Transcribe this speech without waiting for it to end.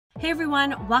Hey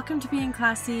everyone, welcome to Being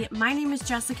Classy. My name is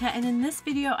Jessica, and in this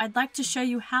video I'd like to show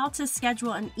you how to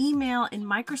schedule an email in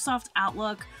Microsoft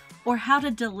Outlook or how to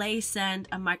delay send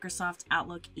a Microsoft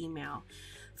Outlook email.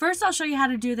 First, I'll show you how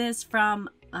to do this from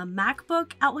a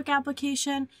MacBook Outlook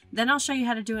application, then I'll show you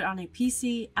how to do it on a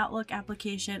PC Outlook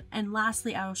application, and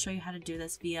lastly I will show you how to do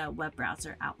this via web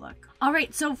browser Outlook.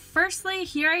 Alright, so firstly,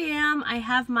 here I am. I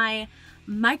have my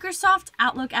Microsoft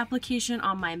Outlook application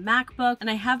on my MacBook and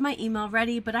I have my email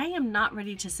ready, but I am not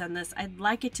ready to send this. I'd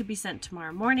like it to be sent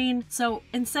tomorrow morning. So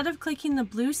instead of clicking the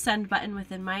blue send button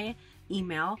within my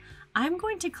email, I'm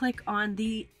going to click on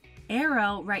the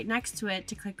arrow right next to it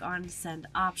to click on send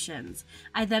options.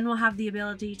 I then will have the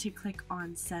ability to click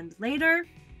on send later,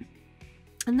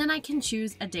 and then I can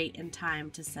choose a date and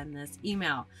time to send this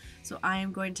email. So I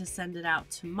am going to send it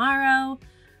out tomorrow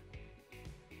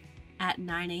at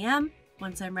 9 a.m.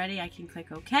 Once I'm ready, I can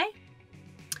click OK.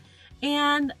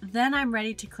 And then I'm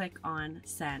ready to click on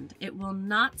send. It will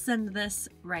not send this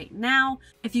right now.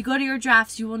 If you go to your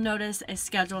drafts, you will notice a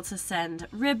schedule to send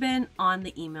ribbon on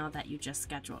the email that you just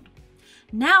scheduled.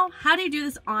 Now, how do you do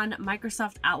this on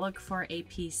Microsoft Outlook for a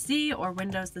PC or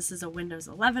Windows? This is a Windows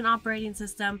 11 operating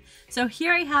system. So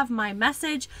here I have my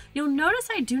message. You'll notice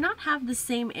I do not have the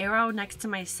same arrow next to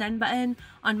my send button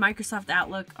on Microsoft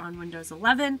Outlook on Windows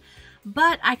 11,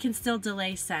 but I can still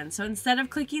delay send. So instead of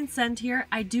clicking send here,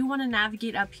 I do want to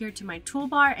navigate up here to my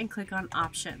toolbar and click on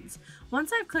options.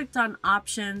 Once I've clicked on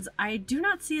options, I do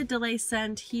not see a delay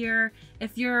send here.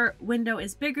 If your window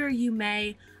is bigger, you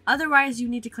may. Otherwise, you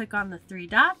need to click on the three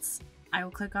dots. I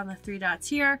will click on the three dots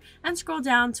here and scroll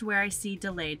down to where I see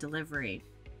delay delivery.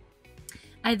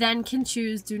 I then can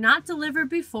choose do not deliver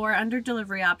before. Under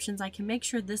delivery options, I can make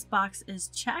sure this box is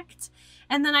checked,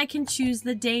 and then I can choose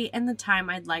the date and the time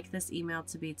I'd like this email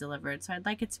to be delivered. So I'd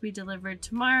like it to be delivered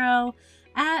tomorrow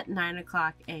at 9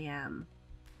 a.m.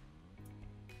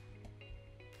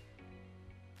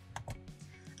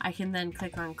 I can then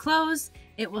click on close.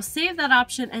 It will save that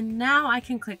option, and now I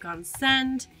can click on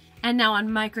send. And now on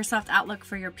Microsoft Outlook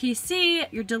for your PC,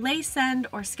 your delay send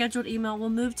or scheduled email will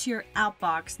move to your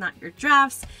outbox, not your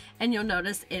drafts, and you'll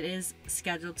notice it is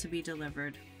scheduled to be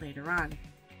delivered later on.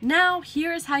 Now,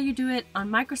 here is how you do it on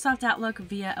Microsoft Outlook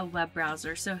via a web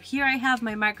browser. So here I have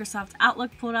my Microsoft Outlook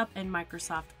pulled up in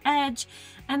Microsoft Edge,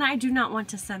 and I do not want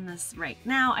to send this right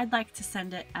now. I'd like to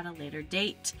send it at a later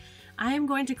date. I am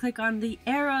going to click on the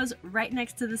arrows right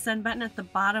next to the send button at the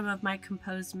bottom of my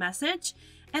composed message,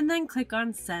 and then click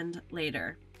on send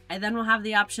later. I then will have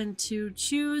the option to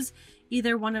choose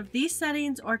either one of these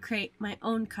settings or create my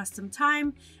own custom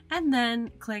time, and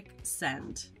then click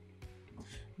send.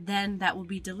 Then that will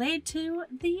be delayed to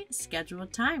the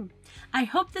scheduled time. I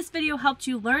hope this video helped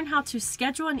you learn how to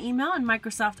schedule an email in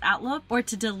Microsoft Outlook or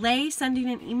to delay sending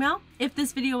an email. If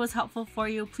this video was helpful for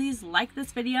you, please like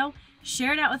this video,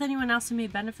 share it out with anyone else who may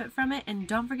benefit from it, and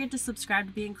don't forget to subscribe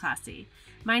to Being Classy.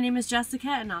 My name is Jessica,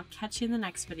 and I'll catch you in the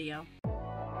next video.